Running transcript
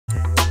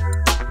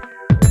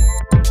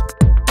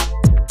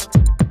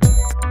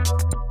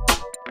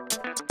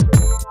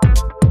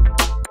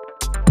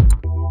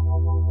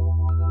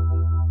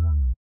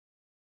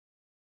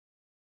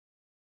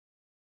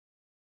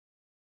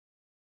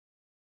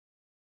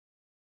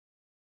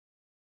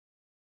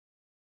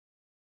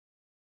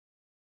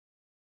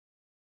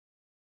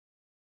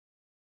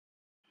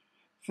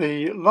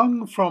The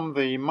lung from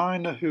the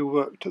miner who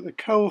worked at the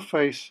coal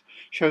face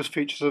shows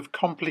features of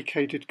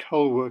complicated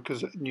coal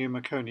workers'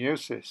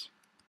 pneumoconiosis.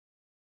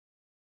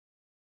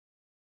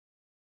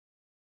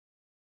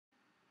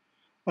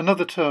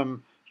 Another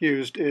term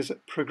used is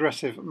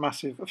progressive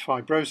massive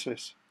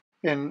fibrosis.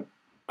 In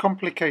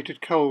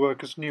complicated coal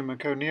workers'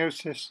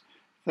 pneumoconiosis,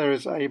 there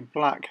is a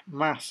black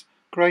mass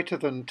greater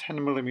than 10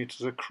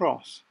 mm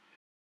across.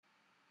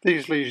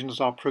 These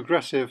lesions are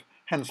progressive,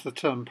 hence the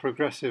term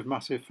progressive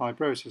massive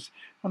fibrosis,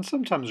 and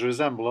sometimes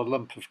resemble a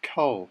lump of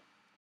coal.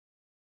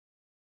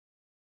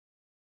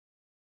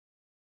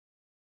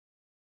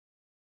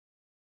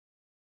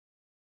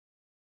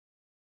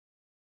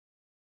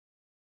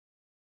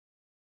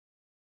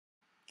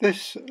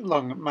 This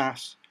lung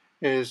mass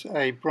is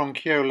a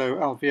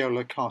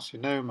bronchiolo-alveolar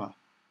carcinoma.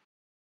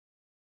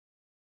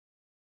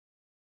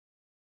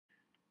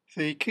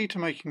 The key to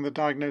making the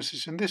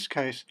diagnosis in this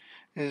case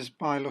is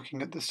by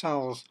looking at the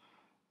cells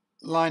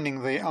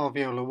lining the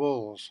alveolar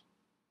walls.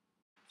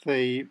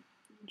 The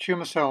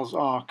tumour cells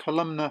are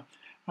columnar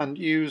and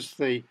use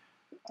the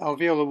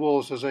alveolar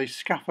walls as a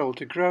scaffold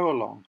to grow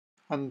along,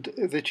 and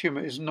the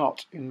tumour is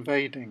not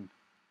invading.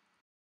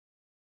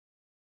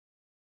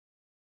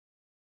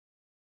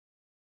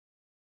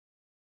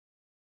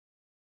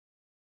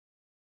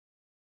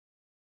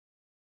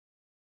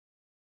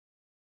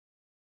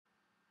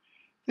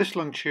 This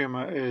lung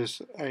tumour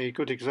is a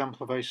good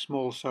example of a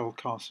small cell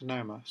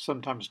carcinoma,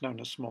 sometimes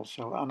known as small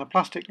cell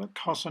anaplastic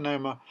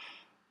carcinoma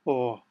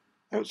or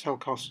oat cell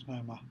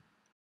carcinoma.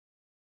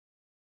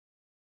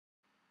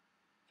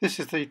 This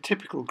is the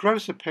typical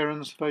gross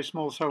appearance of a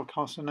small cell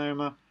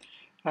carcinoma.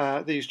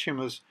 These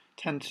tumours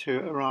tend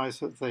to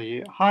arise at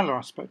the hilar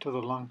aspect of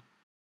the lung.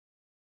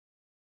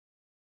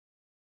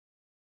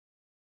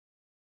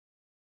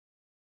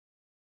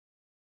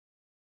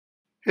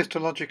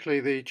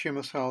 Histologically, the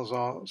tumour cells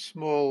are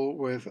small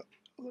with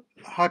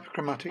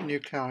hyperchromatic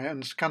nuclei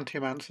and scanty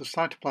amounts of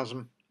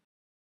cytoplasm.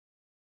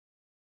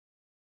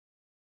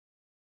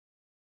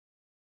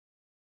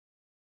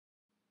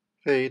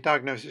 The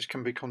diagnosis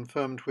can be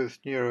confirmed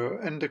with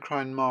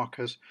neuroendocrine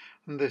markers,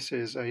 and this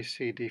is a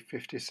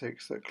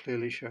CD56 that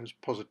clearly shows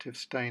positive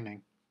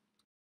staining.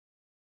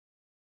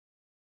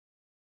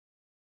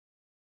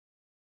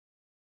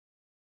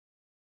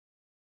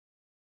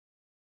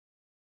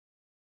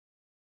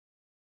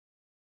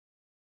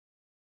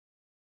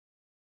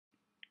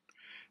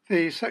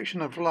 The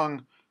section of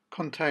lung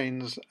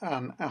contains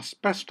an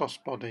asbestos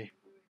body.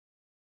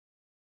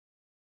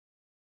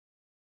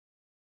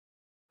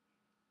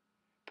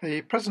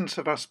 The presence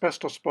of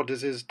asbestos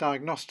bodies is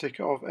diagnostic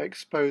of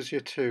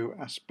exposure to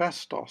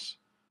asbestos.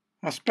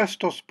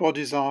 Asbestos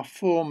bodies are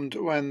formed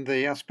when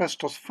the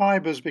asbestos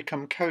fibres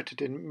become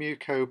coated in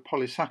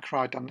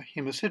mucopolysaccharide and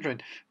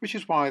hemosiderin, which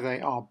is why they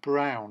are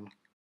brown.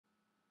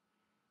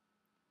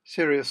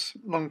 Serious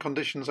lung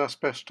conditions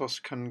asbestos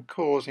can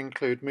cause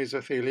include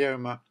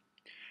mesothelioma,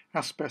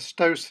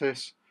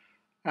 asbestosis,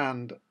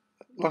 and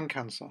lung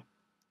cancer.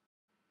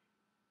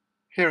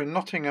 Here in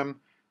Nottingham,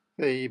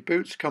 the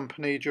Boots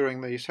Company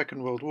during the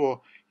Second World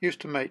War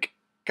used to make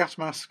gas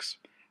masks,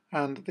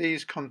 and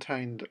these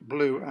contained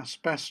blue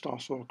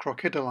asbestos or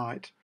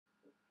crocodylite.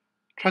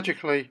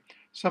 Tragically,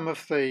 some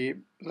of the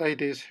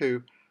ladies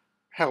who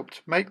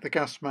helped make the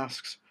gas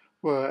masks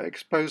were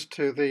exposed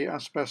to the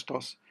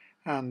asbestos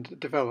and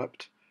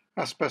developed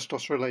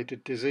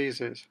asbestos-related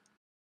diseases.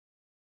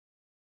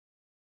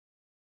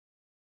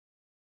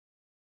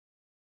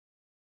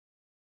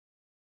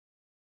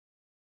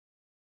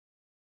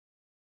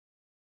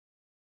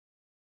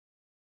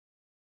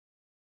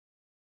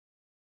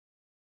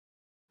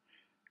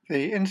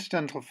 The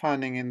incidental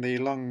finding in the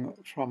lung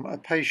from a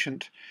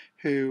patient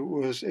who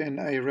was in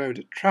a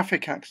road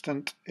traffic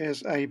accident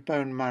is a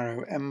bone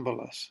marrow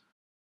embolus.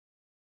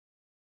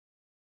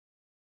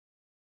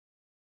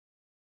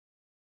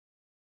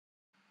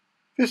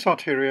 This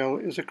arteriole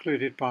is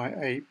occluded by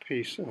a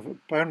piece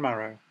of bone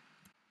marrow.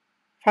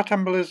 Fat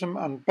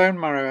embolism and bone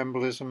marrow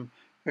embolism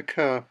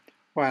occur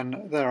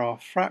when there are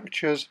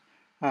fractures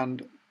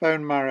and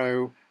bone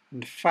marrow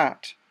and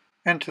fat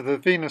enter the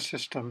venous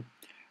system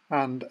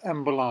and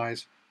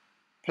embolize,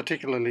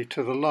 particularly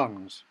to the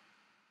lungs.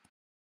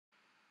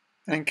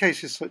 In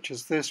cases such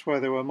as this, where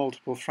there were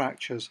multiple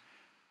fractures,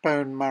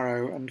 bone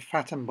marrow and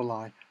fat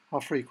emboli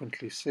are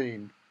frequently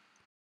seen.